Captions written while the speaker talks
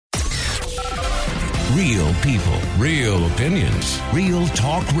Real people, real opinions, real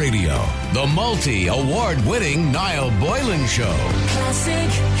talk radio. The multi-award-winning Niall Boylan Show. Classic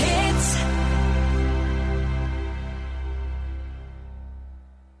hits.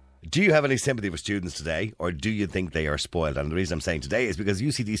 Do you have any sympathy for students today, or do you think they are spoiled? And the reason I'm saying today is because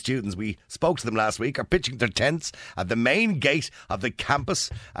UCD students, we spoke to them last week, are pitching their tents at the main gate of the campus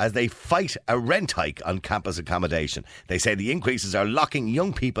as they fight a rent hike on campus accommodation. They say the increases are locking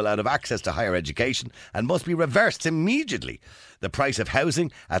young people out of access to higher education and must be reversed immediately. The price of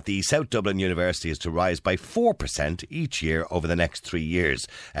housing at the South Dublin University is to rise by 4% each year over the next 3 years.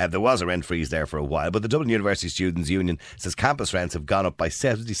 There was a rent freeze there for a while, but the Dublin University Students' Union says campus rents have gone up by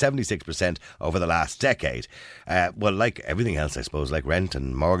 76% over the last decade. Well, like everything else, I suppose, like rent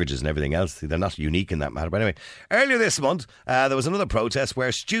and mortgages and everything else, they're not unique in that matter. But anyway, earlier this month, there was another protest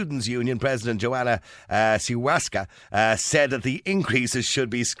where Students' Union President Joanna Siwaska said that the increases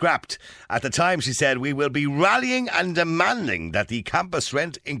should be scrapped. At the time, she said, "We will be rallying and demanding that the campus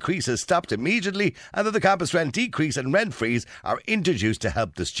rent increases stopped immediately and that the campus rent decrease and rent freeze are introduced to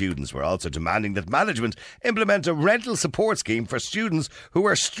help the students. We're also demanding that management implement a rental support scheme for students who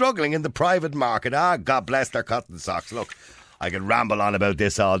are struggling in the private market." God bless their cotton socks. Look, I could ramble on about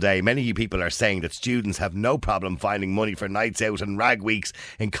this all day. Many of you people are saying that students have no problem finding money for nights out and rag weeks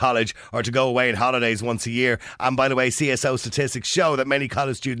in college or to go away on holidays once a year. And by the way, CSO statistics show that many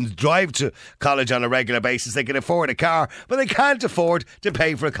college students drive to college on a regular basis. They can afford a car, but they can't afford to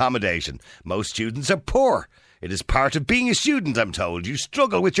pay for accommodation. Most students are poor. It is part of being a student, I'm told. You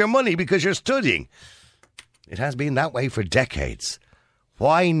struggle with your money because you're studying. It has been that way for decades.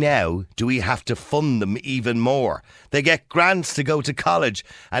 Why now do we have to fund them even more? They get grants to go to college,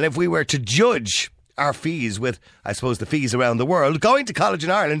 and if we were to judge our fees with, I suppose, the fees around the world, going to college in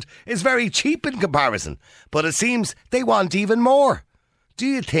Ireland is very cheap in comparison. But it seems they want even more. Do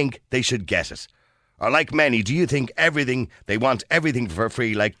you think they should get it? Or like many, do you think they want everything for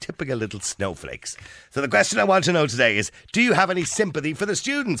free, like typical little snowflakes? So the question I want to know today is, do you have any sympathy for the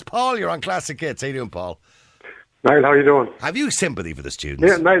students? Paul, you're on Classic Hits. How you doing, Paul? Niall, how are you doing? Have you sympathy for the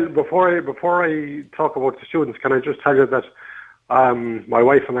students? Yeah, Niall, before I talk about the students, can I just tell you that my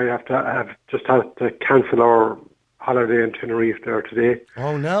wife and I have just had to cancel our holiday in Tenerife there today.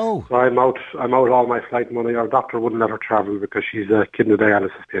 Oh no! So I'm out all my flight money. Our doctor wouldn't let her travel because she's a kidney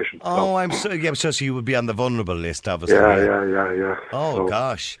dialysis patient. Oh, so you would be on the vulnerable list, obviously. Yeah. Oh so.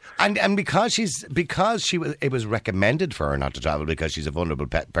 Gosh, and because it was recommended for her not to travel because she's a vulnerable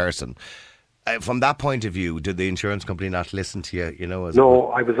person. From that point of view, did the insurance company not listen to you? No,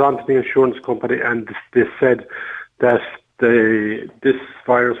 I was on to the insurance company and they said that this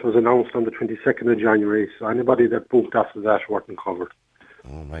virus was announced on the 22nd of January, so anybody that booked after that wasn't covered.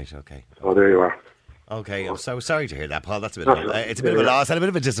 Oh, right, okay. So there you are. Okay, I'm so sorry to hear that, Paul. That's it's a bit of a loss and a bit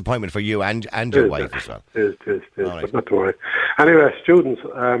of a disappointment for you and your wife as well. It is, right. But not to worry. Anyway, students,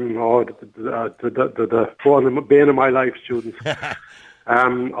 the bane of my life, students.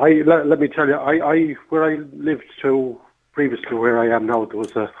 Let me tell you, where I lived to previously where I am now, there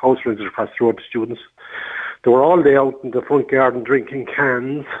was a house rented across the road to students. They were all day out in the front garden drinking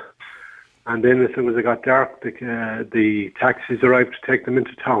cans, and then as soon as it got dark, the taxis arrived to take them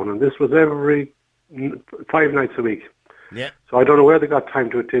into town, and this was every 5 nights a week. Yeah. So I don't know where they got time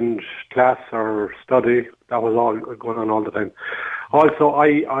to attend class or study. That was all going on all the time. Also,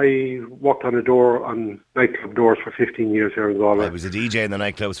 I worked on nightclub doors for 15 years here in Galway. I was a DJ in the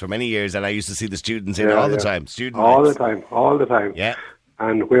nightclubs for many years, and I used to see the students in all the time. All the time. Yeah.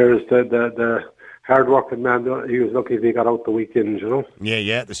 And whereas the hard-working man, he was lucky if he got out the weekends,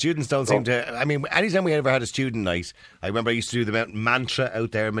 Yeah. The students don't seem to... I mean, anytime we ever had a student night, I remember I used to do the Mountain Mantra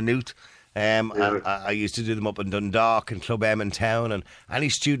out there in Maynooth. I used to do them up in Dundalk and Club M in town, and any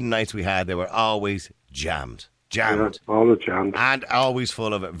student nights we had, they were always jammed. Yeah, always jammed. And always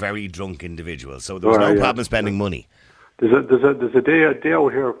full of very drunk individuals. So there was no problem spending money. There's a day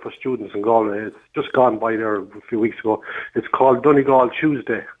out here for students in Galway. It's just gone by there a few weeks ago. It's called Donegal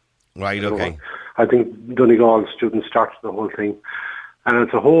Tuesday. Right, okay. I think Donegal students started the whole thing. And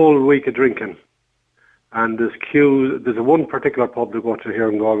it's a whole week of drinking. And there's one particular pub to go to here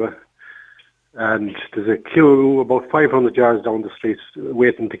in Galway. And there's a queue about 500 yards down the street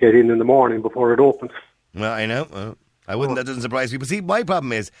waiting to get in the morning before it opens. Well, I know. Well, that doesn't surprise me. But see, my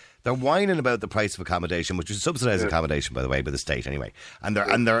problem is they're whining about the price of accommodation, which is subsidised accommodation, by the way, by the state anyway. And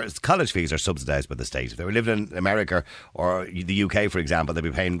their college fees are subsidised by the state. If they were living in America or the UK, for example, they'd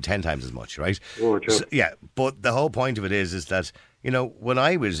be paying 10 times as much, right? Oh, sure. So, yeah, but the whole point of it is that, when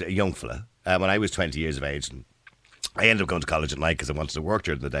I was a young fella, when I was 20 years of age, and I ended up going to college at night because I wanted to work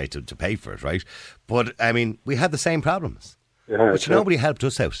during the day to pay for it, right? But, I mean, we had the same problems. Yeah, but nobody helped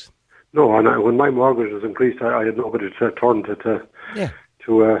us out. No, and when my mortgage was increased, I had nobody to turn to Yeah.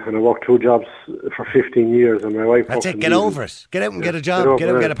 and I worked 2 jobs for 15 years, and my wife. That's worked it. Get over it. Get out and get a job. Get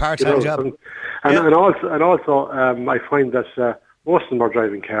out and get a part-time job. And also, I find that most of them are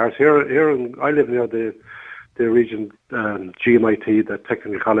driving cars. I live near the region GMIT, the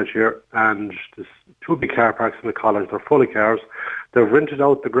technical college here, and there's 2 big car parks in the college. They're full of cars. They've rented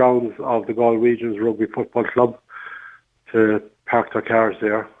out the grounds of the Galway Regions Rugby Football Club to park their cars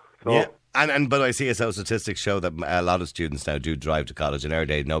there. So, yeah. And by the way, CSO statistics show that a lot of students now do drive to college. In our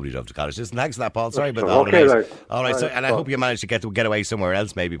day, nobody drove to college. Listen, thanks for that, Paul. Sorry about the holidays. All right, so, and I hope you managed to get away somewhere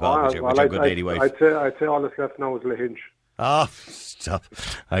else, maybe, Paul, with your good lady wife. I'd say all that's left now is Lahinch. Oh, stop.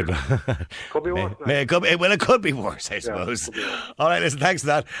 Could be worse. It could be worse, I suppose. All right, listen, thanks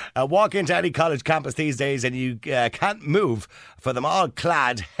for that. Walk into any college campus these days and you can't move for them all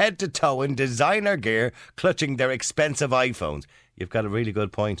clad head to toe in designer gear, clutching their expensive iPhones. You've got a really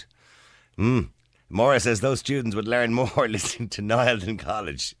good point. Maura says those students would learn more listening to Niall in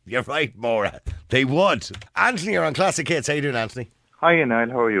college. You're right, Maura. They would. Anthony, you're on Classic Hits. How you doing, Anthony? Hi, Niall.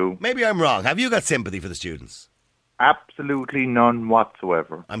 How are you? Maybe I'm wrong. Have you got sympathy for the students? Absolutely none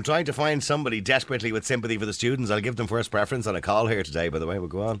whatsoever. I'm trying to find somebody desperately with sympathy for the students. I'll give them first preference on a call here today, by the way. We'll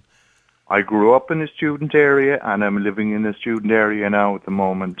go on. I grew up in a student area and I'm living in a student area now at the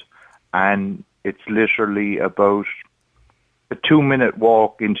moment. And it's literally about a 2-minute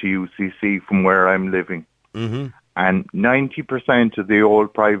walk into UCC from where I'm living. Mm-hmm. And 90% of the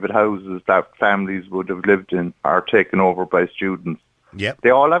old private houses that families would have lived in are taken over by students. Yep. They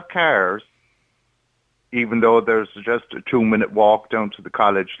all have cars, even though there's just a 2-minute walk down to the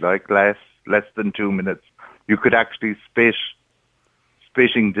college, like less than 2 minutes. You could actually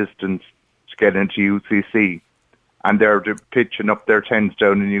spitting distance to get into UCC. And they're pitching up their tents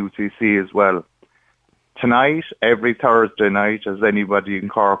down in UCC as well. Tonight, every Thursday night, as anybody in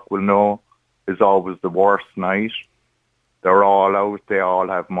Cork will know, is always the worst night. They're all out. They all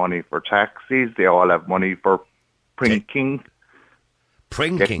have money for taxis. They all have money for prinking.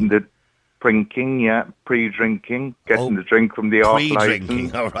 Prinking, yeah, pre-drinking, getting the drink from the off-license.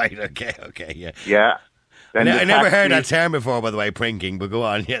 Pre-drinking, all right, okay, yeah. Yeah. I never heard that term before, by the way, prinking, but go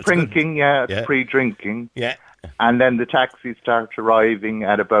on. Yeah, prinking, it's pre-drinking. Yeah. And then the taxis start arriving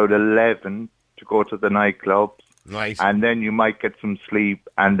at about 11 to go to the nightclubs. Right. And then you might get some sleep,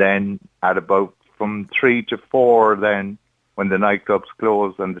 and then at about from 3 to 4 then, when the nightclubs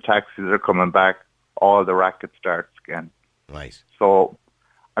close and the taxis are coming back, all the racket starts again. Right. So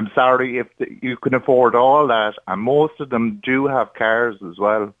I'm sorry if you can afford all that, and most of them do have cars as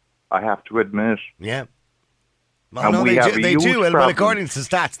well, I have to admit. Yeah. Well, and no, they do. Well, according to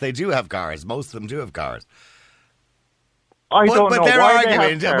stats, they do have cars. Most of them do have cars. I don't know their why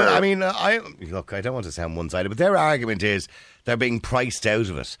argument, they have cars. I mean, I don't want to sound one-sided, but their argument is they're being priced out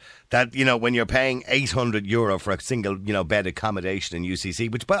of it. That, you know, when you're paying €800 for a single, bed accommodation in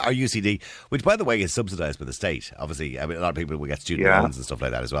UCC, or UCD, which, by the way, is subsidised by the state. Obviously, I mean, a lot of people will get student loans and stuff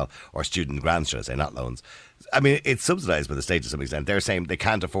like that as well, or student grants, should I say, not loans. I mean, it's subsidised by the state to some extent. They're saying they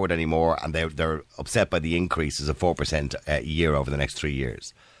can't afford any more, and they're upset by the increases of 4% a year over the next 3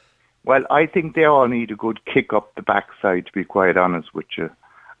 years. Well, I think they all need a good kick up the backside, to be quite honest with you.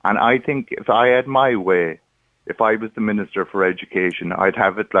 And I think if I had my way, if I was the Minister for Education, I'd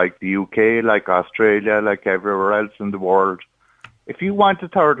have it like the UK, like Australia, like everywhere else in the world. If you want a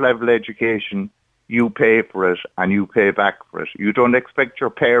third-level education, you pay for it and you pay back for it. You don't expect your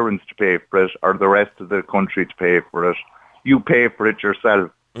parents to pay for it or the rest of the country to pay for it. You pay for it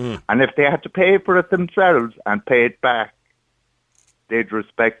yourself. And if they had to pay for it themselves and pay it back, they'd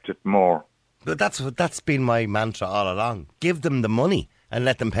respect it more. But that's been my mantra all along. Give them the money and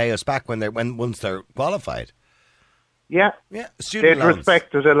let them pay us back once they're qualified. Yeah. Student loans.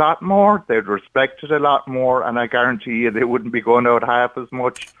 Respect it a lot more. They'd respect it a lot more, and I guarantee you they wouldn't be going out half as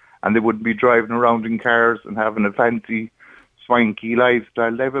much, and they wouldn't be driving around in cars and having a fancy, swanky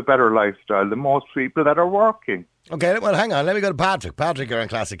lifestyle. They have a better lifestyle than most people that are working. Okay, well, hang on. Let me go to Patrick. Patrick, you're on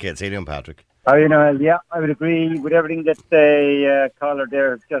Classic Hits. How you doing, Patrick? Yeah, I would agree with everything that the caller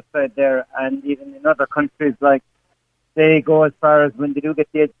there just said there. And even in other countries, like, they go as far as when they do get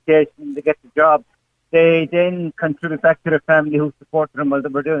the education, they get the job, they then contribute back to the family who supported them while they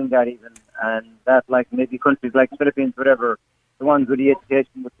were doing that even. And that, like, maybe countries like Philippines, whatever, the ones with the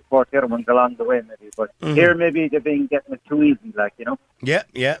education would support the other ones along the way, maybe. But here, maybe they're getting it too easy, like, you know?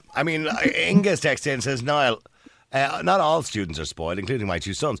 Yeah. I mean, Inga's text in says, Niall, not all students are spoiled, including my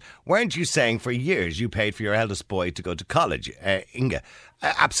 2 sons. Weren't you saying for years you paid for your eldest boy to go to college, Inga?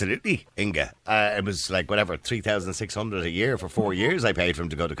 Absolutely, Inga. It was like, whatever, 3,600 a year for 4 years I paid for him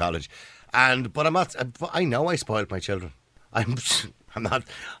to go to college. But I'm not, I know I spoiled my children.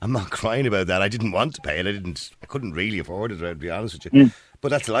 I'm not crying about that. I didn't want to pay it. I couldn't really afford it, to be honest with you. But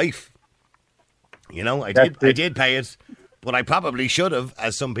that's life. You know, I did pay it, but I probably should have,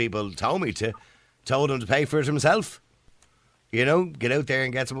 as some people told me to, told him to pay for it himself. You know, get out there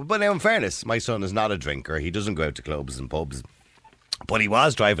and get some. But now, in fairness, my son is not a drinker. He doesn't go out to clubs and pubs. But he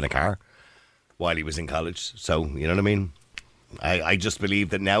was driving a car while he was in college. So, you know what I mean? I just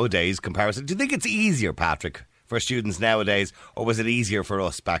believe that nowadays, comparison... Do you think it's easier, Patrick, for students nowadays, or was it easier for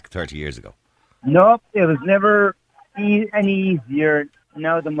us back 30 years ago? No, it was never any easier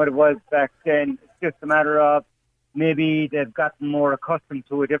now than what it was back then. It's just a matter of maybe they've gotten more accustomed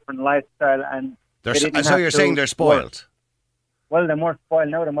to a different lifestyle and... So you're saying they're spoiled? Well, they're more spoiled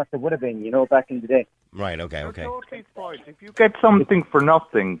now than what they would have been, back in the day. Right, okay. You're totally spoiled. If you get something for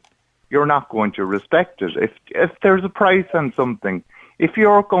nothing, you're not going to respect it. If there's a price on something, if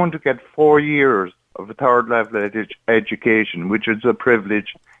you're going to get 4 years of a third level education, which is a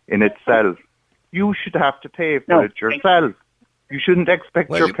privilege in itself, you should have to pay for it yourself. You shouldn't expect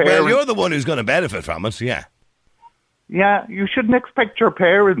your parents... Well, you're the one who's going to benefit from it, yeah. Yeah, you shouldn't expect your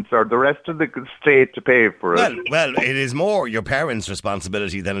parents or the rest of the state to pay for it. Well, it is more your parents'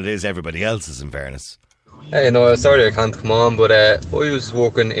 responsibility than it is everybody else's, in fairness. Hey, no, sorry I can't come on, but I was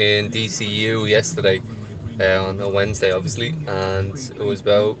working in DCU yesterday, on a Wednesday, obviously, and it was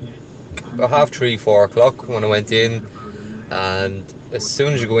about 3:30, 4 o'clock when I went in, and as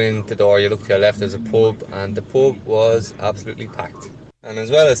soon as you go in the door, you look to your left, there's a pub, and the pub was absolutely packed. And as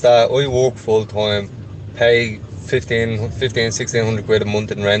well as that, I work full-time, pay 1,600 quid a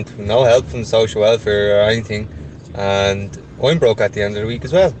month in rent, no help from social welfare or anything, and I'm broke at the end of the week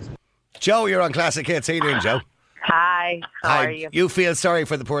as well. Joe, you're on Classic Hits. How you doing, Joe? Hi, how are you? You feel sorry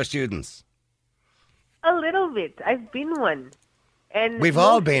for the poor students? A little bit. I've been one. And we've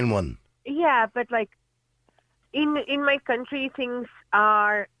all been one. Yeah, but like in my country, things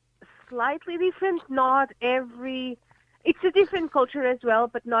are slightly different. It's a different culture as well,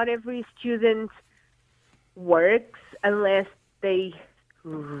 but not every student works unless they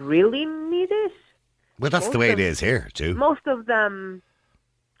really need it. Well, that's the way it is here, too. Most of them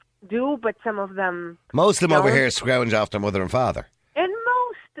do, but some of them Most of them don't. over here scrounge off their mother and father. And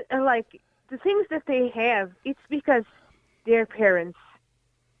most, the things that they have, it's because their parents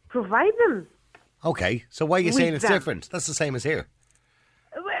provide them. Okay, so why are you saying it's different? That's the same as here.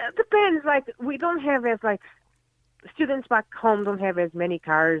 Well, it depends. We don't have students back home don't have as many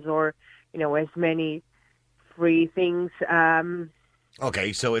cars or, as many free things.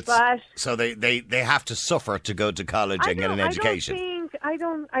 Okay, so they have to suffer to go to college and get an education. I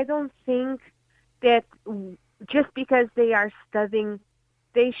don't think that just because they are studying,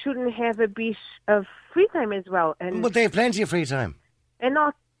 they shouldn't have a bit of free time as well. But they have plenty of free time. And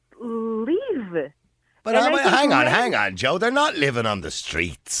not leave. But hang on, Joe. They're not living on the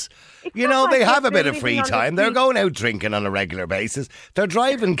streets. They have a bit of free time. They're going out drinking on a regular basis. They're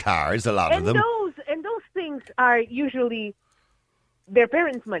driving cars, a lot of them. And those things are usually their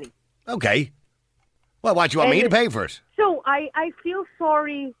parents' money. Okay. Well, what do you want me to pay for it? So I feel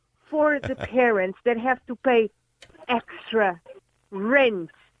sorry for the parents that have to pay extra rent.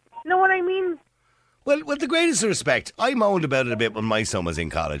 You know what I mean? Well, with the greatest respect, I moaned about it a bit when my son was in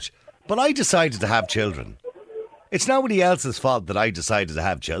college, but I decided to have children. It's nobody else's fault that I decided to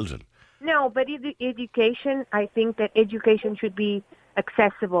have children. No, but education, I think that education should be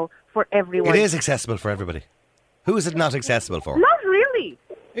accessible for everyone. It is accessible for everybody. Who is it not accessible for? Not really.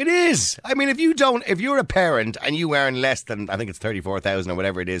 It is. I mean, if you're a parent and you earn less than, I think it's 34,000 or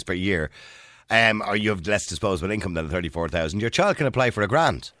whatever it is per year, or you have less disposable income than 34,000, your child can apply for a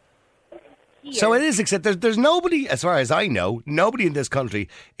grant. Here. So it is, except there's nobody, as far as I know, nobody in this country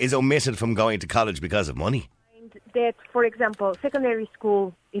is omitted from going to college because of money. That, for example, secondary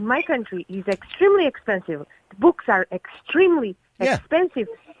school in my country is extremely expensive. The books are extremely expensive.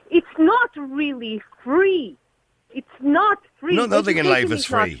 It's not really free. It's not free. No, nothing in life is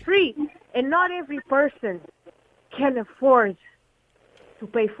free. Not free. And not every person can afford to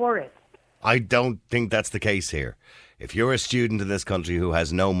pay for it. I don't think that's the case here. If you're a student in this country who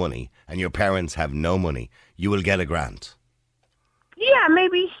has no money and your parents have no money, you will get a grant. Yeah,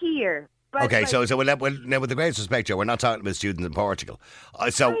 maybe here. But okay, so now with the greatest respect, Joe, we're not talking about students in Portugal.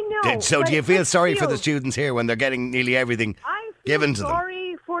 So do you feel sorry for the students here when they're getting nearly everything given to them? I feel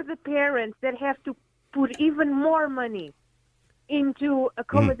sorry for the parents that have to put even more money into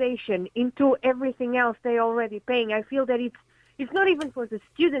accommodation, into everything else they're already paying. I feel that it's not even for the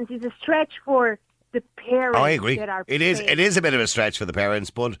students, it's a stretch for the parents. I agree. That are it is a bit of a stretch for the parents,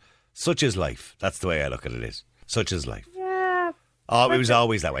 but such is life. That's the way I look at it. Such is life. Yeah. Oh, it was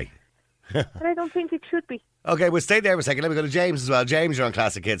always that way. And I don't think it should be. Okay, we'll stay there for a second. Let me go to James as well. James, you're on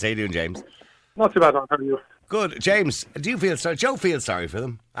Classic Hits. How you doing, James? Not too bad, how are you? Good. James, do you feel sorry? Joe feels sorry for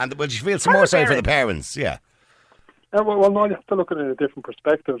them. And would you feel some more sorry for the parents? Yeah. Well, no, you have to look at it in a different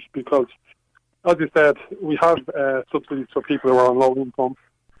perspective because, as you said, we have subsidies for people who are on low income,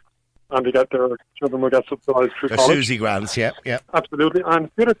 and they get their children will get subsidised through The college. Susie grants, yeah. Absolutely. And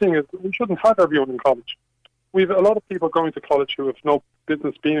the other thing is, we shouldn't have everyone in college. We've a lot of people going to college who have no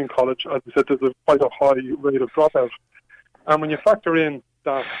business being in college. As you said, there's quite a high rate of dropout. And when you factor in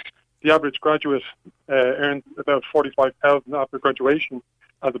that the average graduate earns about $45,000 after graduation,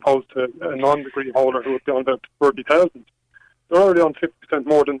 as opposed to a non-degree holder who would be on about $30,000, they're already on 50%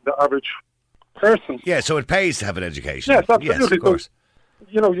 more than the average person. Yeah, so it pays to have an education. Yes, absolutely. Yes, of course.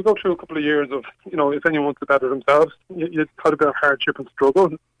 So, you go through a couple of years of, if anyone wants to better themselves, you got a bit of hardship and struggle,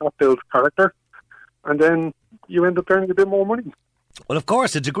 that builds character, and then you end up earning a bit more money. Well, of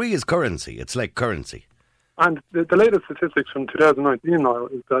course, a degree is currency. It's like currency. And the latest statistics from 2019 now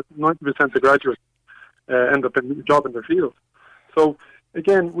is that 90% of graduates end up in a job in their field. So,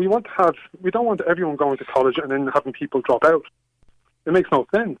 again, we don't want everyone going to college and then having people drop out. It makes no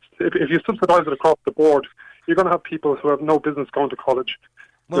sense. If you subsidise it across the board, you're going to have people who have no business going to college.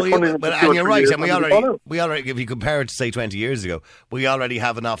 Well, and you're right, and we already, if you compare it to say 20 years ago, we already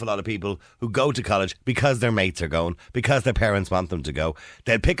have an awful lot of people who go to college because their mates are going, because their parents want them to go.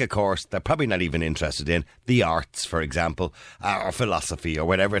 They'll pick a course they're probably not even interested in, the arts, for example, or philosophy, or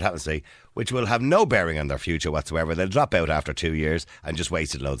whatever it happens to be, which will have no bearing on their future whatsoever. They'll drop out after 2 years and just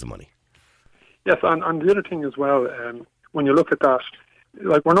wasted loads of money. Yes, and the other thing as well, when you look at that,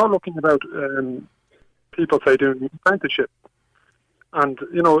 like we're not looking about people, say, doing apprenticeship. And,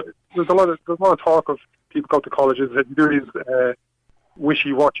 there's a lot of talk of people go to colleges that do these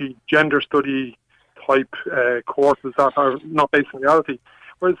wishy-washy gender study type courses that are not based on reality.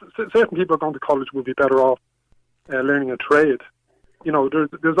 Whereas certain people going to college would be better off learning a trade.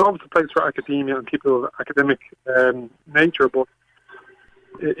 There's always a place for academia and people of academic nature, but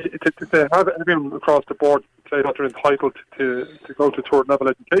to have everyone across the board say that they're entitled to go to third level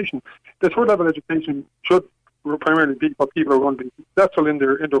education, the third level education should primarily be for people who want to be successful in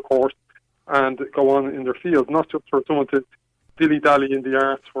their course and go on in their field, not just for someone to dilly-dally in the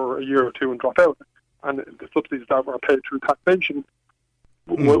arts for a year or two and drop out. And the subsidies that were paid through taxation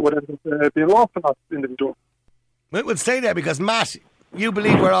would end up being lost on that individual. We'll stay there because, Matt, you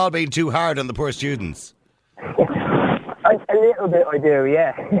believe we're all being too hard on the poor students. A little bit I do,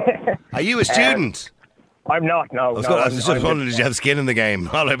 yeah. Are you a student? I'm not, no. I was just wondering, did you have skin in the game?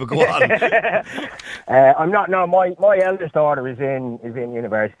 All right, but go on. I'm not, no. My eldest daughter is in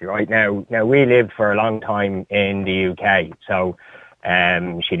university right now. Now, we lived for a long time in the UK, so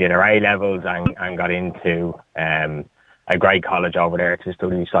she did her A-levels and got into a great college over there to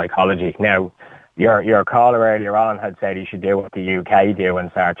study psychology. Now, your caller earlier on had said you should do what the UK do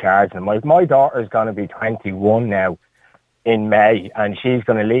and start charging them. My daughter's going to be 21 now in May, and she's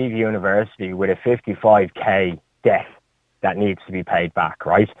going to leave university with a 55k debt that needs to be paid back,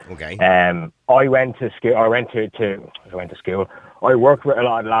 right? Okay. I went to school. I went to school. I worked with a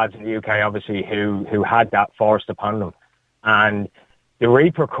lot of lads in the UK, obviously, who had that forced upon them, and the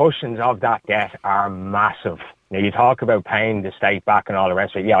repercussions of that debt are massive. Now, you talk about paying the state back and all the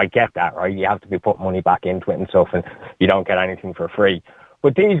rest of it. Yeah, I get that, right? You have to be putting money back into it and stuff, and you don't get anything for free.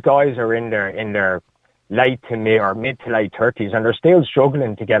 But these guys are in their mid to late 30s, and they're still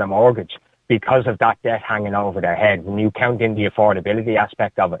struggling to get a mortgage because of that debt hanging over their head, when you count in the affordability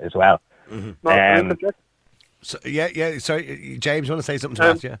aspect of it as well. Mm-hmm. Sorry, James, you want to say something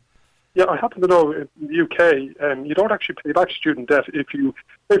to us? Yeah, I happen to know in the UK, you don't actually pay back student debt if you,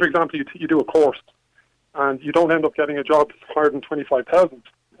 say for example, you do a course and you don't end up getting a job higher than 25,000.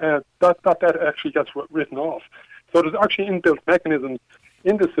 That debt actually gets written off. So there's actually inbuilt mechanisms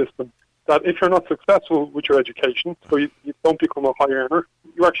in the system that if you're not successful with your education, so you don't become a high earner,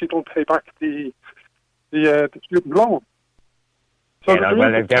 you actually don't pay back the student loan. So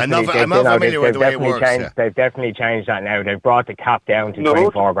they've definitely changed that now. They've brought the cap down to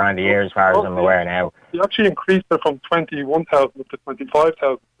 24 grand a year, as far as I'm aware now. You actually increased it from 21,000 to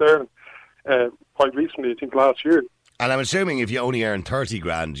 25,000 sterling quite recently, I think last year. And I'm assuming if you only earn 30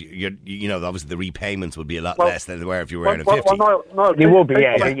 grand, obviously the repayments would be a lot less than they were if you were earning 50. No, they will be,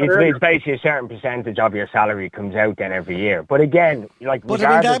 yeah. It's basically a certain percentage of your salary comes out then every year. But again,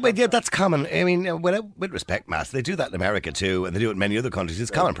 that's common. I mean, with respect, Matt, they do that in America too, and they do it in many other countries.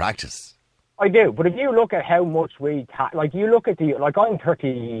 It's common practice. I do, but if you look at how much you look at I'm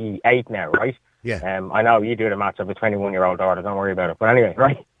 38 now, right? Yeah. I know you do the maths of a 21-year-old daughter. Don't worry about it. But anyway,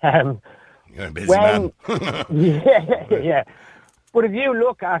 right? You're a busy man. yeah. But if you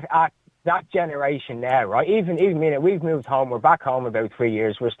look at that generation now, right? Even we've moved home. We're back home about 3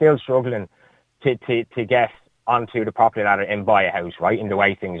 years. We're still struggling to get onto the property ladder and buy a house, right? In the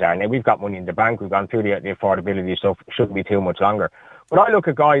way things are now, we've got money in the bank. We've gone through the affordability stuff. It shouldn't be too much longer. But I look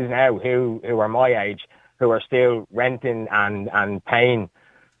at guys now who are my age, who are still renting and paying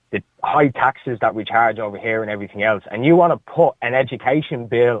the high taxes that we charge over here and everything else, and you want to put an education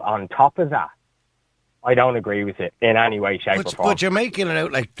bill on top of that. I don't agree with it in any way, shape or form. But you're making it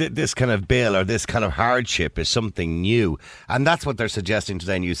out like this kind of bill or this kind of hardship is something new. And that's what they're suggesting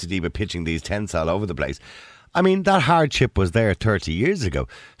today in UCD by pitching these tents all over the place. I mean, that hardship was there 30 years ago.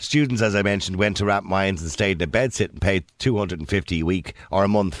 Students, as I mentioned, went to Rathmines and stayed in a bedsit and paid $250 a week or a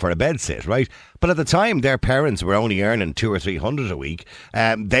month for a bedsit, right? But at the time, their parents were only earning $200 or $300 a week.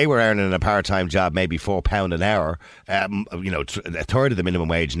 They were earning a part-time job, maybe £4 an hour, a third of the minimum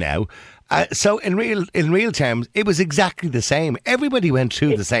wage now. So in real terms, it was exactly the same. Everybody went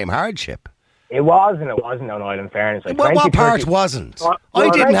through the same hardship. It was and it wasn't, on in fairness. Like what part wasn't? I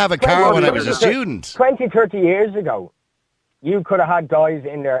didn't have a car when I was a student. 20, 30 years ago, you could have had guys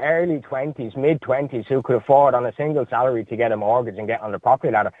in their early 20s, mid-20s, who could afford on a single salary to get a mortgage and get on the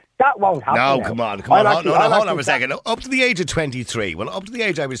property ladder. That won't happen now. Come on. Hold on for a second. Up to the age of 23, up to the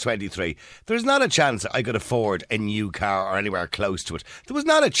age I was 23, there's not a chance I could afford a new car or anywhere close to it. There was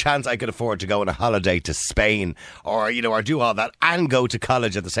not a chance I could afford to go on a holiday to Spain or do all that and go to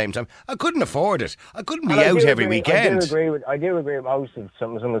college at the same time. I couldn't afford it. I couldn't be out every weekend. I do agree with most of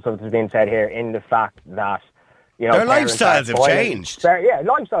some of the stuff that's been said here in the fact that their lifestyles have changed.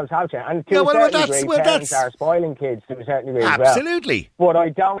 Lifestyles have changed. And to a certain degree, parents are spoiling kids to a certain degree as well. Absolutely. But I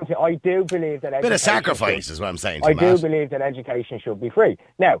do believe that education... Bit of sacrifice is what I'm saying to I do believe that education should be free.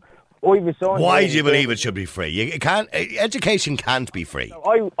 Now, I have a son... Why do you believe it should be free? Education can't be free.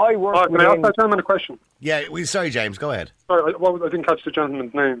 I work Can I ask that gentleman a question? Yeah, sorry, James, go ahead. Sorry, I didn't catch the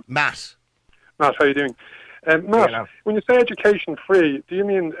gentleman's name. Matt, how are you doing? Matt, when you say education free, do you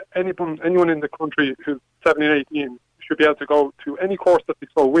mean anyone in the country who's 17 and 18 should be able to go to any course that they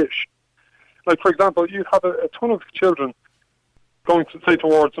so wish? Like, for example, you have a ton of children going to, say,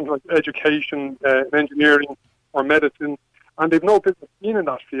 towards something like education, engineering or medicine, and they've no business being in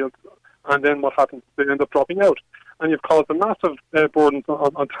that field, and then what happens? They end up dropping out, and you've caused a massive burden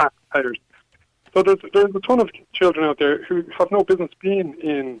on taxpayers. So there's a ton of children out there who have no business being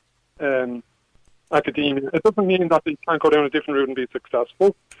in academia. It doesn't mean that they can't go down a different route and be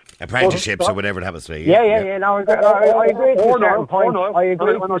successful. Apprenticeships or whatever it happens to be. Yeah. No, I agree to a certain point. I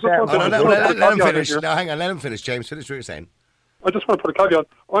agree to a certain point. Let him finish. No, hang on. Let him finish. James, finish what you're saying. I just want to put a caveat.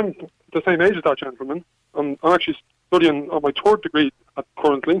 I'm the same age as that gentleman. I'm actually studying on my third degree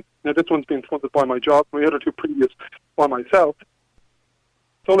currently. Now, this one's being funded by my job. My other two previous by myself.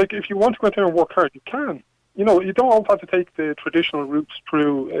 So, like, if you want to go out there and work hard, you can. You don't always have to take the traditional routes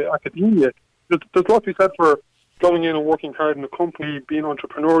through academia. There's a lot to be said for going in and working hard in a company, being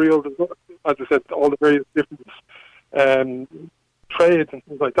entrepreneurial. There's, as I said, all the various different trades and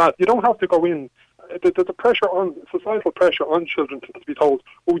things like that. You don't have to go in. There's a societal pressure on children to be told,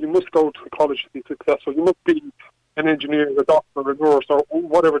 oh, you must go to college to be successful. You must be an engineer, a doctor, a nurse, or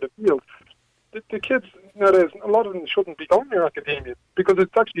whatever the field. The kids nowadays, a lot of them shouldn't be going near academia because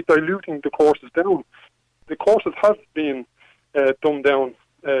it's actually diluting the courses down. The courses have been dumbed down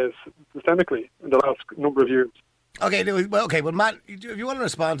systemically in the last number of years. Okay, well, Matt, if you want to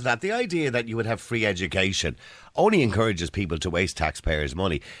respond to that, the idea that you would have free education only encourages people to waste taxpayers'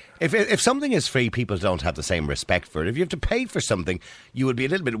 money. If something is free, people don't have the same respect for it. If you have to pay for something, you would be a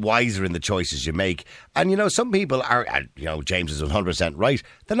little bit wiser in the choices you make. And, some people are, James is 100% right,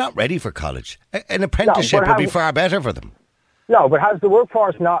 they're not ready for college. An apprenticeship would be far better for them. No, but has the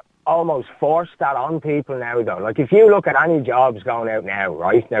workforce not almost forced that on people now, though? Like, if you look at any jobs going out now,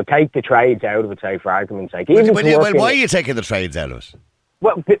 right? Now, take the trades out of it, say, for argument's sake. Why are you taking the trades out of it?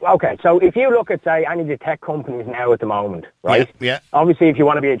 Well, okay, so if you look at, say, any of the tech companies now at the moment, right? Yeah. Obviously, if you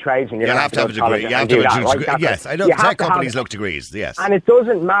want to be a tradesman, you have to have a degree. You have to have a degree. Yes, I know the tech companies look degrees, yes. And it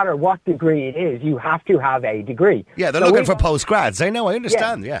doesn't matter what degree it is, you have to have a degree. Yeah, they're looking for postgrads. I know, I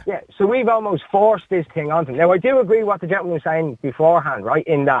understand, yeah. So we've almost forced this thing on them. Now, I do agree what the gentleman was saying beforehand, right,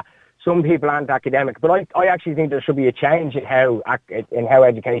 in that some people aren't academic, but I actually think there should be a change in how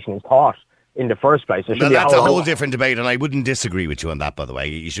education is taught in the first place. That's a whole different debate, and I wouldn't disagree with you on that, by the way.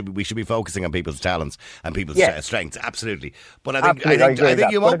 We should be focusing on people's talents and people's strengths, absolutely. But I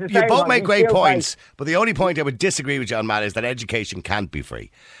think you both make great points, but the only point I would disagree with you on, Matt, is that education can't be free.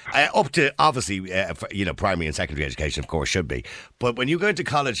 Up to, obviously, primary and secondary education, of course, should be. But when you go into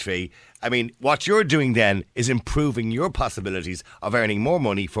college fee, I mean, what you're doing then is improving your possibilities of earning more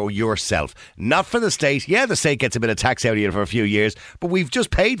money for yourself. Not for the state. Yeah, the state gets a bit of tax out of you for a few years, but we've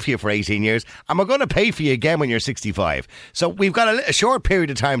just paid for you for 18 years and we're going to pay for you again when you're 65. So we've got a short period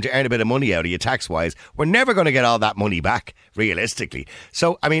of time to earn a bit of money out of you tax-wise. We're never going to get all that money back, realistically.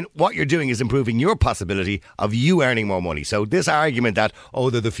 So, I mean, what you're doing is improving your possibility of you earning more money. So this argument that,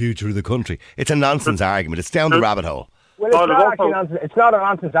 they're the future of the country, it's a nonsense argument. It's down the rabbit hole. Well, it's not a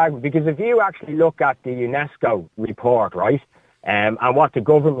nonsense argument, because if you actually look at the UNESCO report, right, and what the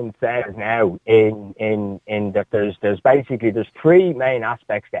government says now in that there's three main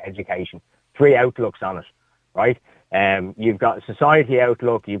aspects to education, three outlooks on it, right? You've got a society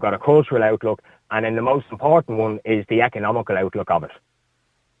outlook, you've got a cultural outlook, and then the most important one is the economical outlook of it,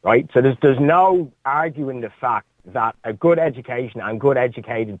 right? So there's no arguing the fact that a good education and good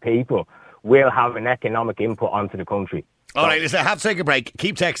educated people will have an economic input onto the country. All right, listen, I have to take a break.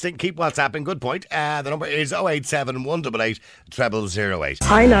 Keep texting, keep WhatsApping. Good point. The number is 087 188 0008.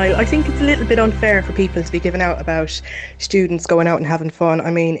 Hi, Niall. I think it's a little bit unfair for people to be giving out about students going out and having fun.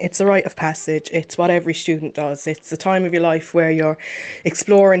 I mean, it's a rite of passage. It's what every student does. It's a time of your life where you're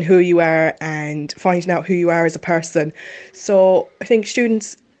exploring who you are and finding out who you are as a person. So I think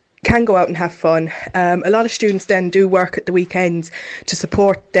students can go out and have fun. A lot of students then do work at the weekends to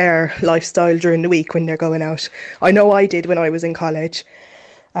support their lifestyle during the week when they're going out. I know I did when I was in college.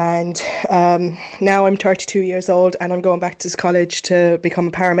 And now I'm 32 years old and I'm going back to college to become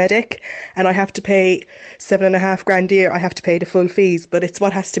a paramedic, and I have to pay $7,500 a year. I have to pay the full fees, but it's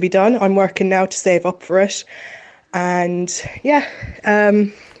what has to be done. I'm working now to save up for it. And yeah,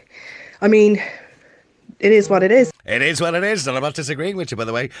 I mean, it is what it is. It is what it is, and I'm not disagreeing with you, by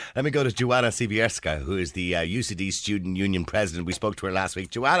the way. Let me go to Joanna Siewierska, who is the UCD Student Union President. We spoke to her last week.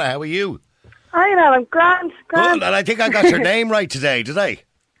 Joanna, how are you? Hi, Nell. I'm grand. Good, and I think I got your name right today, did I?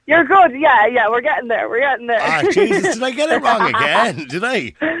 You're good, yeah, we're getting there. Ah, Jesus, did I get it wrong again? Did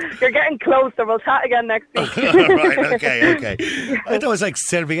I? You're getting closer. We'll chat again next week. Right, okay. I thought it was like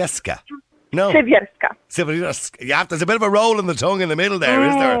Siewierska. No. Siewierska. Yeah, there's a bit of a roll in the tongue in the middle there,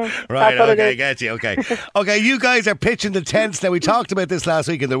 is there? Right, okay, get you, okay. Okay, you guys are pitching the tents. Now, we talked about this last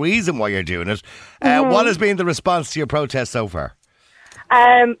week and the reason why you're doing it. What has been the response to your protest so far?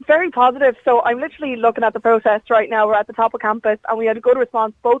 Very positive. So I'm literally looking at the protest right now. We're at the top of campus and we had a good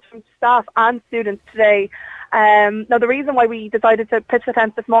response both from staff and students today. Now, the reason why we decided to pitch the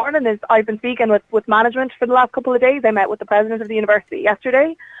tents this morning is I've been speaking with management for the last couple of days. I met with the president of the university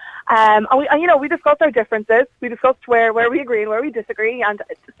yesterday. And we discussed our differences. We discussed where we agree and where we disagree. And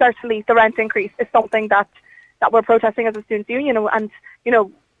certainly the rent increase is something that we're protesting as a students' union. And,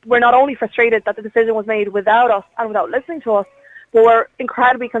 we're not only frustrated that the decision was made without us and without listening to us, but we're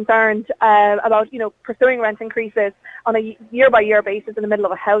incredibly concerned about, pursuing rent increases on a year-by-year basis in the middle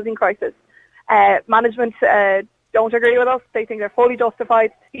of a housing crisis. Management don't agree with us. They think they're fully justified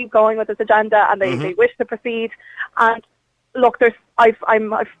to keep going with this agenda and they wish to proceed. And look, I've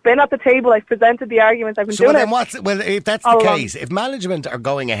been at the table, I've presented the arguments, I've been doing it. Well, if that's the case, if management are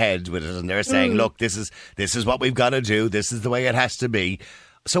going ahead with it and they're saying, look, this is what we've got to do, this is the way it has to be.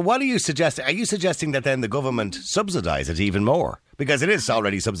 So what are you suggesting? Are you suggesting that then the government subsidise it even more? Because it is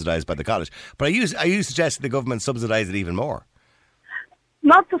already subsidised by the college. But are you suggesting the government subsidise it even more?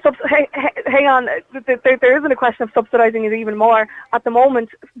 Not to hang on, there isn't a question of subsidising it even more. At the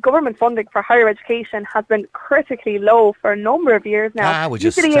moment, government funding for higher education has been critically low for a number of years now. Would you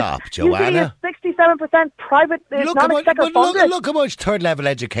stop, Joanna? UCD is 67% private, non-exchequer funded. Look how much third level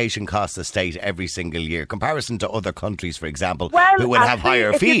education costs the state every single year, comparison to other countries, for example, who will have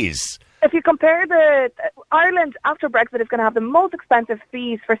higher fees. If you compare Ireland after Brexit is going to have the most expensive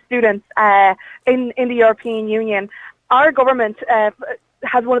fees for students in the European Union. Our government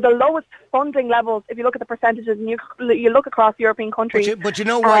has one of the lowest funding levels if you look at the percentages and you look across European countries. But you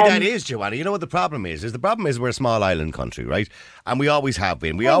know why that is, Joanna? You know what the problem is? The problem is we're a small island country, right? And we always have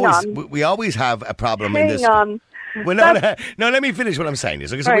been. We always have a problem in this. Well, no, let me finish what I'm saying.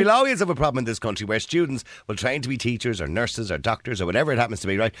 Because we'll always have a problem in this country where students will train to be teachers or nurses or doctors or whatever it happens to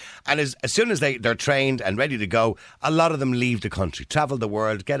be, right? And as soon as they're trained and ready to go, a lot of them leave the country, travel the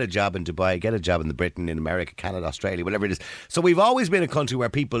world, get a job in Dubai, get a job in Britain, in America, Canada, Australia, whatever it is. So we've always been a country where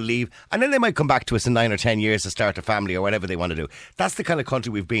people leave and then they might come back to us in 9 or 10 years to start a family or whatever they want to do. That's the kind of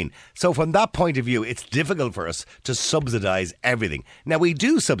country we've been. So from that point of view, it's difficult for us to subsidise everything. Now, we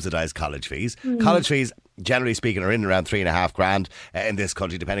do subsidise college fees. College fees generally speaking, are in around $3,500 in this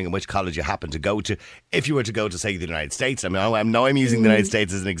country, depending on which college you happen to go to. If you were to go to, say, the United States, I mean, I'm using the United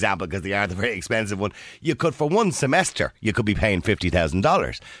States as an example because they are the very expensive one. You could, for one semester, you could be paying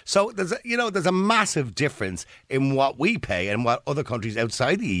 $50,000. So there's a massive difference in what we pay and what other countries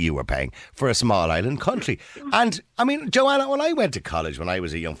outside the EU are paying for a small island country. And I mean, Joanna, when I went to college when I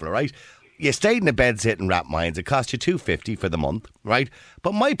was a young fella, right? You stayed in a bed sit in Rathmines. It cost you $250 for the month, right?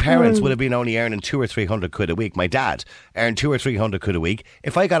 But my parents would have been only earning 200 or 300 quid a week. My dad earned 200 or 300 quid a week.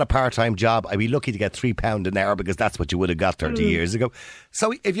 If I got a part-time job, I'd be lucky to get £3 an hour because that's what you would have got 30 years ago.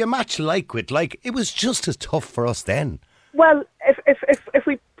 So if you match like with like, it was just as tough for us then. Well, if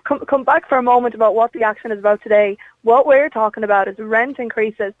we come back for a moment about what the action is about today, what we're talking about is rent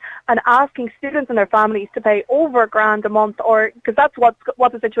increases and asking students and their families to pay over £1,000 a month, or because that's what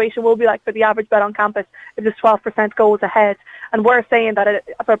the situation will be like for the average bed on campus if this 12% goes ahead. And we're saying that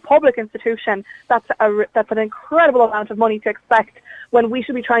for a public institution, that's an incredible amount of money to expect when we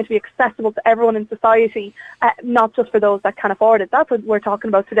should be trying to be accessible to everyone in society, not just for those that can afford it. That's what we're talking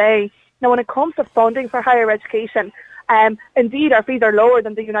about today. Now, when it comes to funding for higher education, indeed, our fees are lower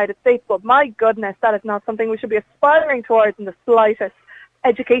than the United States, but my goodness, that is not something we should be aspiring towards in the slightest.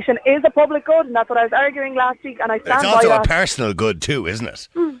 Education is a public good, and that's what I was arguing last week, and I stand by that. It's also a personal good too, isn't it?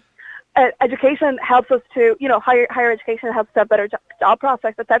 Education helps us to, higher education helps to have better job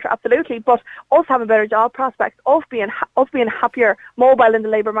prospects, etc. Absolutely, but us having better job prospects, us being happier, mobile in the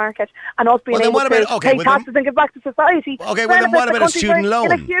labour market, and us being able to pay taxes and give back to society. Okay, well then what about a student loan?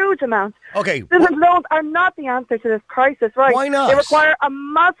 In a huge amount. Okay, student loans are not the answer to this crisis, right? Why not? They require a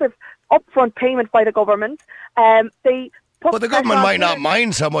massive upfront payment by the government. But the government might not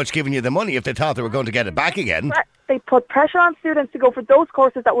mind so much giving you the money if they thought they were going to get it back again. They put pressure on students to go for those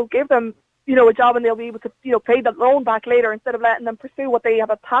courses that will give them, a job, and they'll be able to, pay the loan back later instead of letting them pursue what they have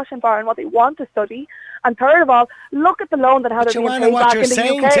a passion for and what they want to study. And third of all, look at the loan that how they're being paid back in the UK. Joanna, what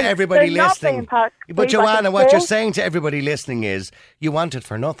you're saying to everybody listening, but Joanna, what you're saying to everybody listening is you want it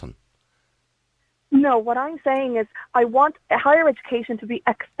for nothing. No, what I'm saying is I want higher education to be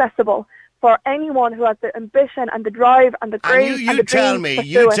accessible for anyone who has the ambition and the drive and the grace and the dream to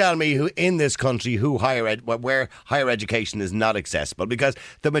pursue it. Tell me who in this country where higher education is not accessible, because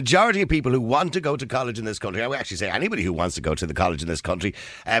the majority of people who want to go to college in this country, I would actually say anybody who wants to go to the college in this country,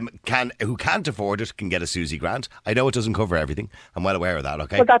 who can't afford it, can get a SUSI grant. I know it doesn't cover everything. I'm well aware of that.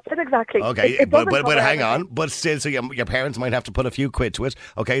 Okay. Well, that's it exactly. Okay, but hang on. But still, so your parents might have to put a few quid to it.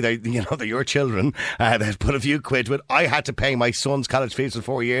 Okay, they're your children. They've put a few quid to it. I had to pay my son's college fees for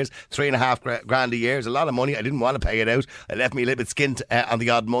 4 years, $3,500 a year. It's a lot of money. I didn't want to pay it out. It left me a little bit skint on the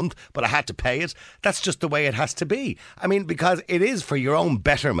odd month, but I had to pay it. That's just the way it has to be. I mean, because it is for your own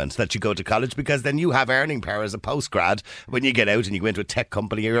betterment that you go to college, because then you have earning power as a postgrad. When you get out and you go into a tech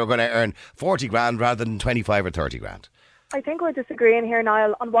company, you're going to earn 40 grand rather than 25 or 30 grand. I think we're disagreeing here,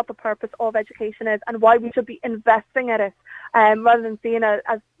 Niall, on what the purpose of education is and why we should be investing in it, rather than seeing it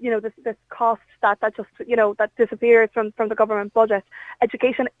as this cost that just that disappears from the government budget.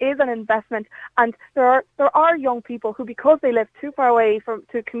 Education is an investment, and there are young people who, because they live too far away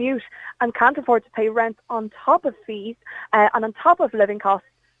to commute and can't afford to pay rent on top of fees and on top of living costs,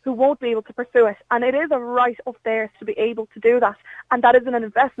 who won't be able to pursue it. And it is a right of theirs to be able to do that. And that is an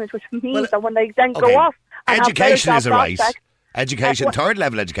investment, which means that when they then go off and education is a right. Education, third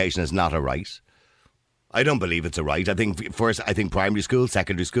level education is not a right. I don't believe it's a right. I think primary school,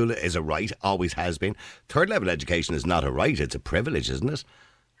 secondary school is a right, always has been. Third level education is not a right, it's a privilege, isn't it?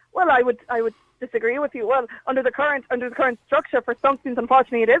 Well, I would disagree with you. Well, under the current structure, for some students,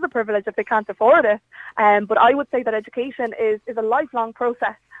 unfortunately, it is a privilege if they can't afford it. But I would say that education is a lifelong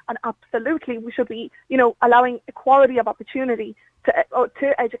process, and absolutely we should be, allowing equality of opportunity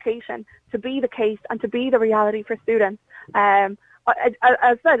to education to be the case and to be the reality for students. As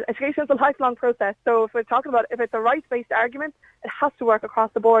I said, education is a lifelong process. So if we're talking about if it's a rights-based argument, it has to work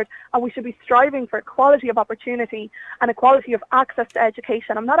across the board, and we should be striving for equality of opportunity and equality of access to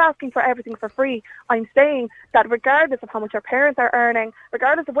education. I'm not asking for everything for free. I'm saying that regardless of how much your parents are earning,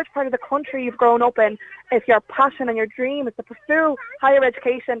 regardless of which part of the country you've grown up in, if your passion and your dream is to pursue higher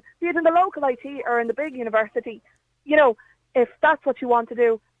education, be it in the local IT or in the big university, if that's what you want to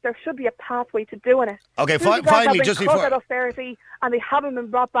do, there should be a pathway to doing it. Okay, finally, just before austerity, and they haven't been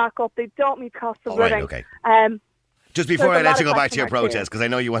brought back up. They don't meet cost of living. Okay. Just before I There's a let lot you of go back to your question marks protest, because I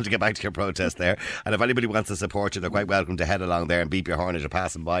know you want to get back to your protest there, and if anybody wants to support you, they're quite welcome to head along there and beep your horn as you're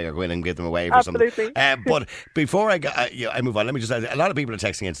passing by, or go in and give them a wave or something. Absolutely. But before I move on, let me just add, a lot of people are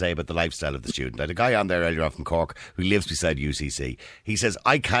texting in today about the lifestyle of the student. I had a guy on there earlier on from Cork who lives beside UCC. He says,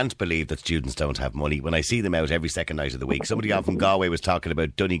 I can't believe that students don't have money when I see them out every second night of the week. Somebody on from Galway was talking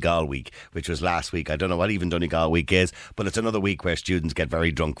about Donegal Week, which was last week. I don't know what even Donegal Week is, but it's another week where students get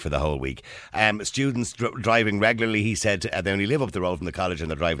very drunk for the whole week. Students driving regularly, he said, they only live up the road from the college and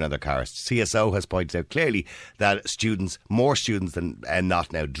they're driving in their cars. CSO has pointed out clearly that more students than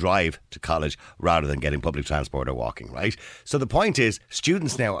not now drive to college rather than getting public transport or walking, right? So the point is,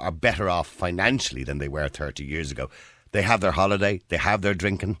 students now are better off financially than they were 30 years ago. They have their holiday, they have their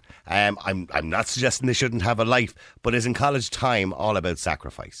drinking. I'm not suggesting they shouldn't have a life, but isn't college time all about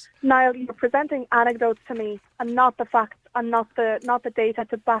sacrifice? Niall, you're presenting anecdotes to me and not the facts and not the data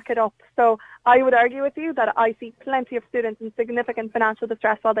to back it up. So I would argue with you that I see plenty of students in significant financial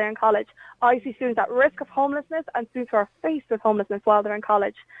distress while they're in college. I see students at risk of homelessness and students who are faced with homelessness while they're in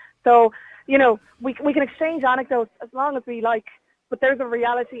college. So, you know, we can exchange anecdotes as long as we like, but there's a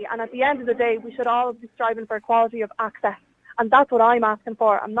reality, and at the end of the day, we should all be striving for equality of access, and that's what I'm asking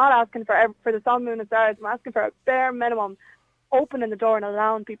for. I'm not asking for the sun, moon and stars. I'm asking for a bare minimum, opening the door and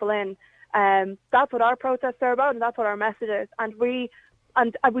allowing people in. That's what our protests are about, and that's what our message is. And we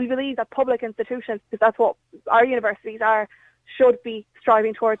believe that public institutions, because that's what our universities are, should be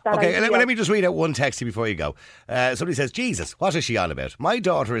striving towards that. Okay, ideal. let me just read out one text before you go. Somebody says, Jesus, what is she on about? My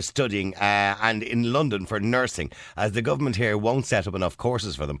daughter is studying and in London for nursing, as the government here won't set up enough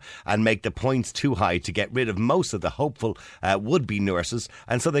courses for them and make the points too high to get rid of most of the hopeful would-be nurses,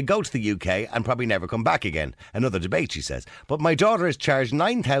 and so they go to the UK and probably never come back again. Another debate, she says. But my daughter is charged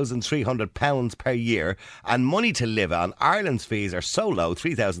 £9,300 per year, and money to live on. Ireland's fees are so low,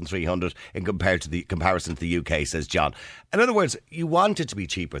 £3,300 in comparison to the UK, says John. In other words, you want it to be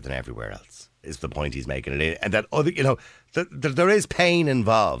cheaper than everywhere else, is the point he's making it. And that other, there is pain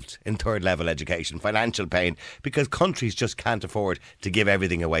involved in third level education, financial pain, because countries just can't afford to give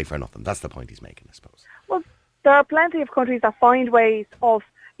everything away for nothing. That's the point he's making, I suppose. Well, there are plenty of countries that find ways of,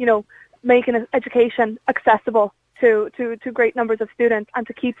 making education accessible to great numbers of students and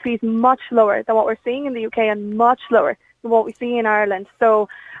to keep fees much lower than what we're seeing in the UK and much lower than what we see in Ireland. So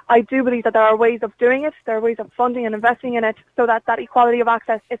I do believe that there are ways of doing it, there are ways of funding and investing in it so that equality of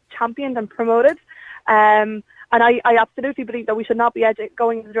access is championed and promoted. And I absolutely believe that we should not be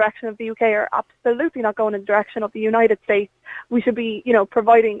going in the direction of the UK, or absolutely not going in the direction of the United States. We should be,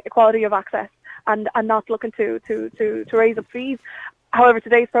 providing equality of access and not looking to raise up fees. However,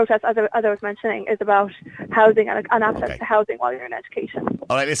 today's protest, as I was mentioning, is about housing and access to housing while you're in education.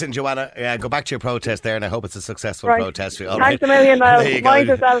 All right, listen, Joanna, go back to your protest there, and I hope it's a successful protest. Thanks a million, Niall. Mind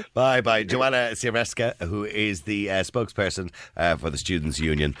yourself. Bye. Joanna Siereska, who is the spokesperson for the Students'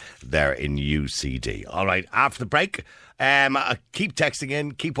 Union there in UCD. All right, after the break, keep texting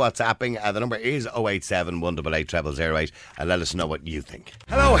in, keep WhatsApping. The number is 087 188 0008, and let us know what you think.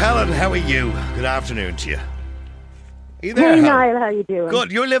 Hello, Helen. How are you? Good afternoon to you. Hey, Niall, how you doing?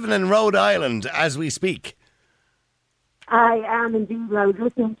 Good. You're living in Rhode Island as we speak. I am indeed. I was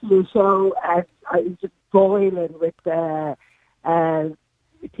listening to your show. I was just boiling with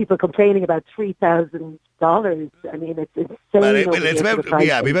people complaining about $3,000. I mean, it's insane. It's about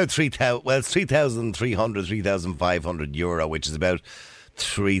 $3,000. Well, it's €3,300, €3,500, which is about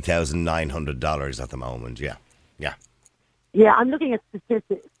 $3,900 at the moment. Yeah. Yeah, I'm looking at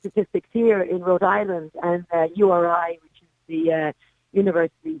statistics here in Rhode Island and URI, which is the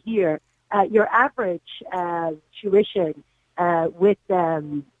university here. Your average tuition with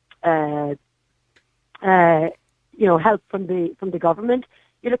help from the government,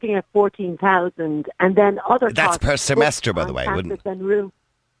 you're looking at $14,000, and then other costs. That's per semester, by the way, wouldn't it? Room.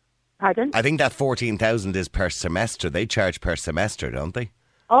 Pardon? I think that $14,000 is per semester. They charge per semester, don't they?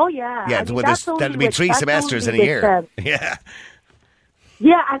 Oh, yeah. Yeah, that'll be 3 semesters in a year. Yeah.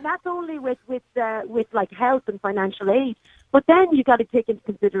 Yeah, and that's only with like help and financial aid. But then you got to take into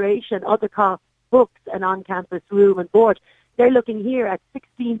consideration other costs, books and on-campus room and board. They're looking here at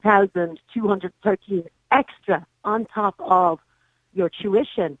 $16,213 extra on top of your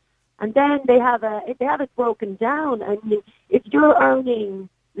tuition. And then they have it broken down. I mean, if you're earning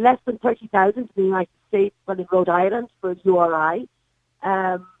less than $30,000 in the United States, but in Rhode Island for URI,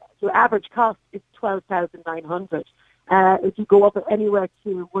 your average cost is $12,900. If you go up anywhere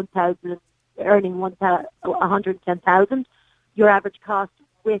to earning $110,000, your average cost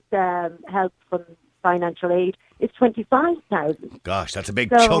with help from financial aid is $25,000. Gosh, that's a big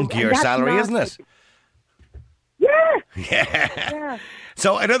chunk of your salary, isn't it? Yeah.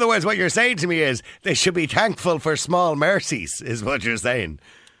 So, in other words, what you're saying to me is they should be thankful for small mercies, is what you're saying.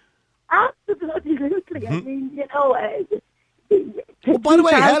 Absolutely. I mean, Well, by the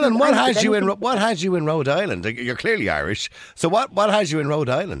way, Helen, what has anything- you in Rhode Island? You're clearly Irish. So what has you in Rhode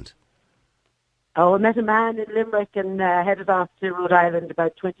Island? Oh, I met a man in Limerick and headed off to Rhode Island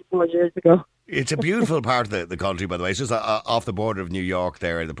about 24 years ago. It's a beautiful part of the country, by the way. It's just off the border of New York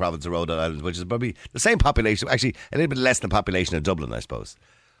there in the province of Rhode Island, which is probably the same population, actually a little bit less than the population of Dublin, I suppose.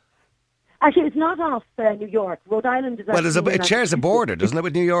 Actually, it's not off New York. Rhode Island is Well, it shares a border, doesn't it,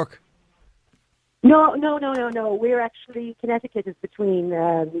 with New York? No. We're actually, Connecticut is between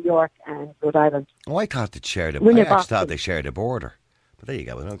New York and Rhode Island. Oh, I thought they shared We're near thought they shared a border. But there you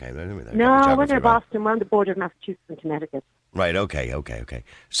go. Okay. No, we're near Boston. We're on the border of Massachusetts and Connecticut. Right, okay.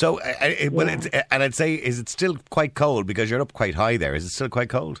 So, and I'd say, is it still quite cold? Because you're up quite high there. Is it still quite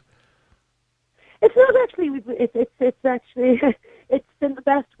cold? It's not actually. It's actually. It's been the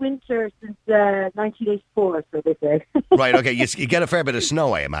best winter since 1984, so they say. Right, okay. You get a fair bit of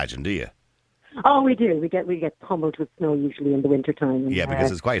snow, I imagine, do you? Oh, we do. We get pummeled with snow usually in the winter time. Yeah,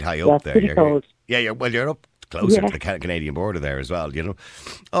 because it's quite high up there. Pretty cold. You're up closer to the Canadian border there as well,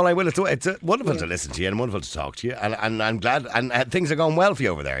 All right, well, it's wonderful to listen to you and wonderful to talk to you, and I'm glad, and things are going well for you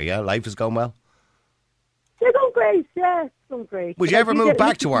over there, yeah? Life is going well? They're going great, yeah, it's going great. Would you ever move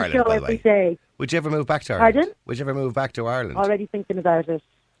back to Ireland, by the way? Day. Would you ever move back to Ireland? Pardon? Would you ever move back to Ireland? Already thinking about it.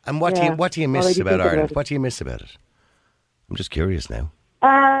 And what do you miss about Ireland? What do you miss about it? I'm just curious now.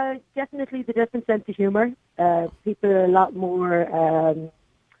 Definitely the different sense of humour. People are a lot more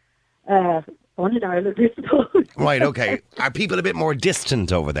fun in Ireland, I suppose. Right, okay. Are people a bit more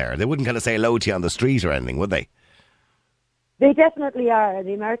distant over there? They wouldn't kind of say hello to you on the street or anything, would they? They definitely are.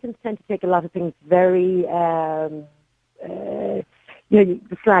 The Americans tend to take a lot of things very... the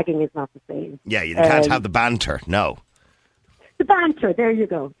slagging is not the same. Yeah, you can't have the banter, no. The banter, there you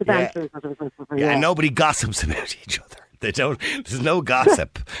go. The banter. Yeah, and nobody gossips about each other. They don't. There's no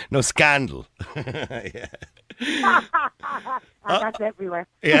gossip, no scandal. That's everywhere.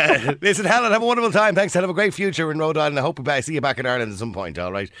 Yeah. Listen, Helen, have a wonderful time. Thanks. Have a great future in Rhode Island. I hope I see you back in Ireland at some point.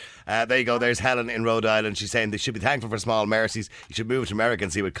 All right. There you go. There's Helen in Rhode Island. She's saying they should be thankful for small mercies. You should move to America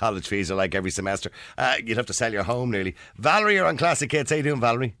and see what college fees are like every semester. You'd have to sell your home nearly. Valerie, you're on Classic Hits. How you doing,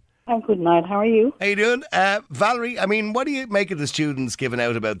 Valerie? I'm good, Niall. How are you? How you doing? Valerie, I mean, what do you make of the students giving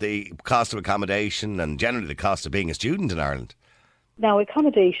out about the cost of accommodation and generally the cost of being a student in Ireland? Now,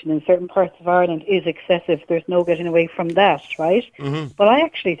 accommodation in certain parts of Ireland is excessive. There's no getting away from that, right? Mm-hmm. But I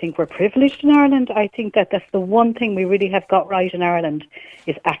actually think we're privileged in Ireland. I think that's the one thing we really have got right in Ireland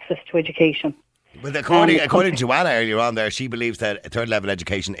is access to education. But according to Joanna earlier on there, she believes that third level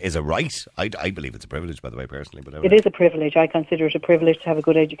education is a right. I believe it's a privilege, by the way, personally. But it is a privilege. I consider it a privilege to have a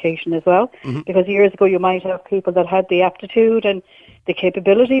good education as well. Mm-hmm. Because years ago you might have people that had the aptitude and the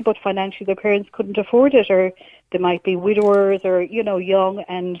capability, but financially their parents couldn't afford it, or they might be widowers or, young,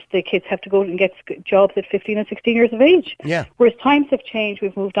 and the kids have to go and get jobs at 15 and 16 years of age. Yeah. Whereas times have changed,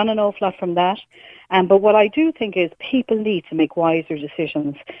 we've moved on an awful lot from that. But what I do think is people need to make wiser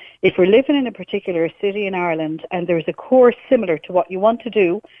decisions. If we're living in a particular city in Ireland and there's a course similar to what you want to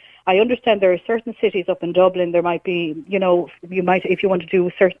do, I understand there are certain cities up in Dublin, there might be, you might, if you want to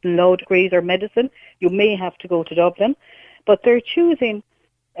do certain law degrees or medicine, you may have to go to Dublin. But they're choosing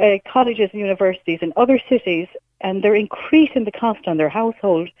colleges and universities in other cities, and they're increasing the cost on their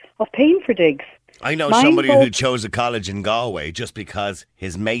household of paying for digs. I know somebody who chose a college in Galway just because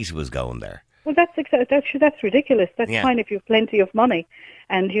his mate was going there. Well, that's ridiculous. That's fine if you have plenty of money,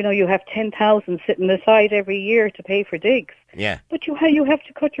 and you have 10,000 sitting aside every year to pay for digs. Yeah. But you have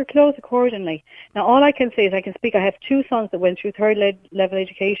to cut your clothes accordingly. Now, all I can say is I can speak. I have two sons that went through third level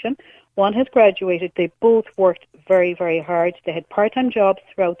education. One has graduated. They both worked very, very hard. They had part-time jobs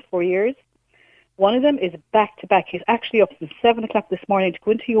throughout the 4 years. One of them is back-to-back. He's actually up since 7 o'clock this morning to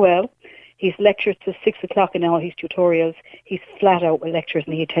go into UL. He's lectures till 6 o'clock in all his tutorials. He's flat out with lectures,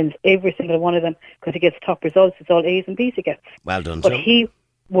 and he attends every single one of them because he gets top results. It's all A's and B's he gets. Well done, but he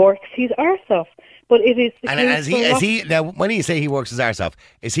works his arse off. But it is. And is he now? When you say he works his arse off,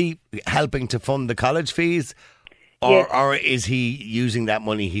 is he helping to fund the college fees, or is he using that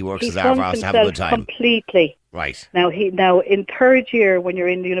money he works his arse off to have a good time? Completely. Right. Now in third year, when you're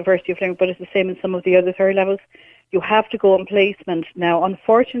in the University of Limerick, but it's the same in some of the other third levels, you have to go on placement. Now,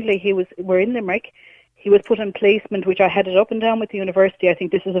 unfortunately, we're in Limerick. He was put on placement, which I had it up and down with the university. I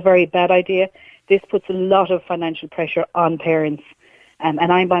think this is a very bad idea. This puts a lot of financial pressure on parents. And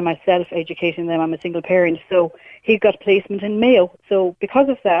I'm by myself educating them. I'm a single parent. So he got placement in Mayo. So because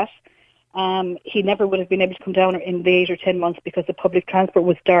of that, He never would have been able to come down in the 8 or 10 months because the public transport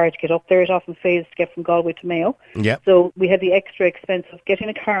was dire to get up there. It often fails to get from Galway to Mayo. Yeah. So we had the extra expense of getting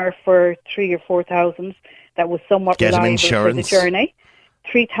a car for 3,000 or 4,000 that was somewhat Get reliable insurance. for the journey.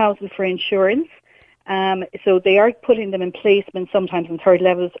 3,000 for insurance. So they are putting them in placement sometimes in third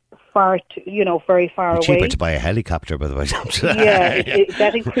levels very far away. Cheaper to buy a helicopter, by the way.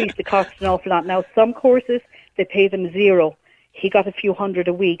 That increased the cost an awful lot. Now, some courses, they pay them zero. He got a few hundred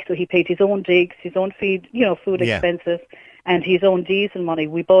a week, so he paid his own digs, his own food expenses, and his own diesel money.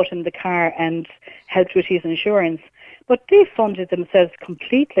 We bought him the car and helped with his insurance. But they funded themselves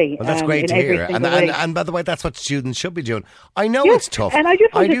completely. Well, that's great to hear. And by the way, that's what students should be doing. I know it's tough. And I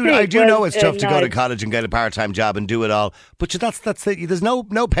do know it's tough to go to college and get a part-time job and do it all. But that's it. There's no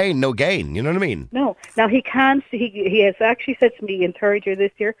pain, no gain. You know what I mean? No. Now, he has actually said to me in third year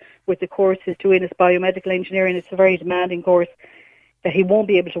this year, with the course he's doing, is biomedical engineering. It's a very demanding course, that he won't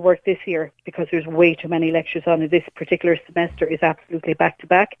be able to work this year because there's way too many lectures on it. This particular semester is absolutely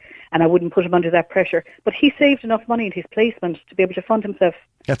back-to-back, and I wouldn't put him under that pressure. But he saved enough money in his placement to be able to fund himself.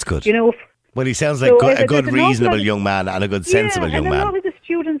 That's good. Well, he sounds like a good, reasonable young man and a good, sensible young man. And a lot of the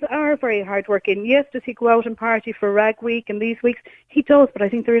students are very hard-working. Yes, does he go out and party for Rag Week and these weeks? He does, but I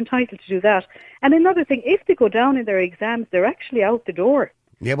think they're entitled to do that. And another thing, if they go down in their exams, they're actually out the door.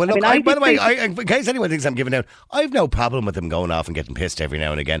 Yeah, well, look, by the way, in case anyone thinks I'm giving out, I've no problem with them going off and getting pissed every now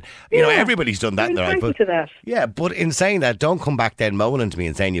and again. You know, everybody's done that in their life. To that. Yeah, but in saying that, don't come back then moaning to me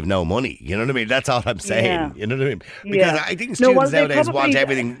and saying you've no money. You know what I mean? That's all I'm saying. Yeah. You know what I mean? Because I think students nowadays want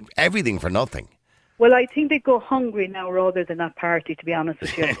everything for nothing. Well, I think they go hungry now rather than at party, to be honest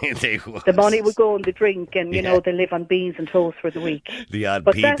with you. The money would go on the drink and, you know, they live on beans and toast for the week. The odd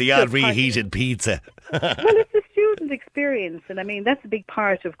reheated pizza. Well, it's a student experience, and I mean, that's a big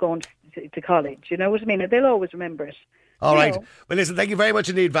part of going to college, you know what I mean? And they'll always remember it. All right. Well, listen, thank you very much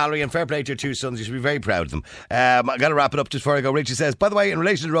indeed, Valerie, and fair play to your two sons. You should be very proud of them. I've got to wrap it up just before I go. Richie says, by the way, in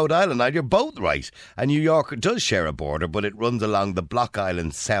relation to Rhode Island, now you're both right. And New York does share a border, but it runs along the Block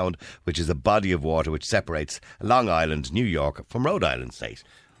Island Sound, which is a body of water which separates Long Island, New York, from Rhode Island State.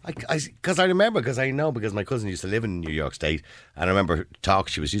 Because my cousin used to live in New York State, and I remember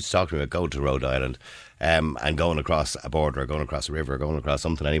she used to talk to me about going to Rhode Island and going across a border, or going across a river, or going across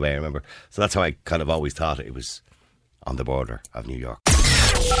something anyway, I remember. So that's how I kind of always thought it was on the border of New York.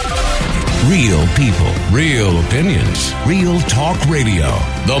 Real people, real opinions, real talk radio.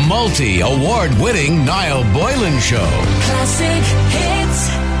 The multi-award-winning Niall Boylan Show. Classic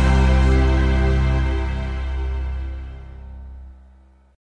hits.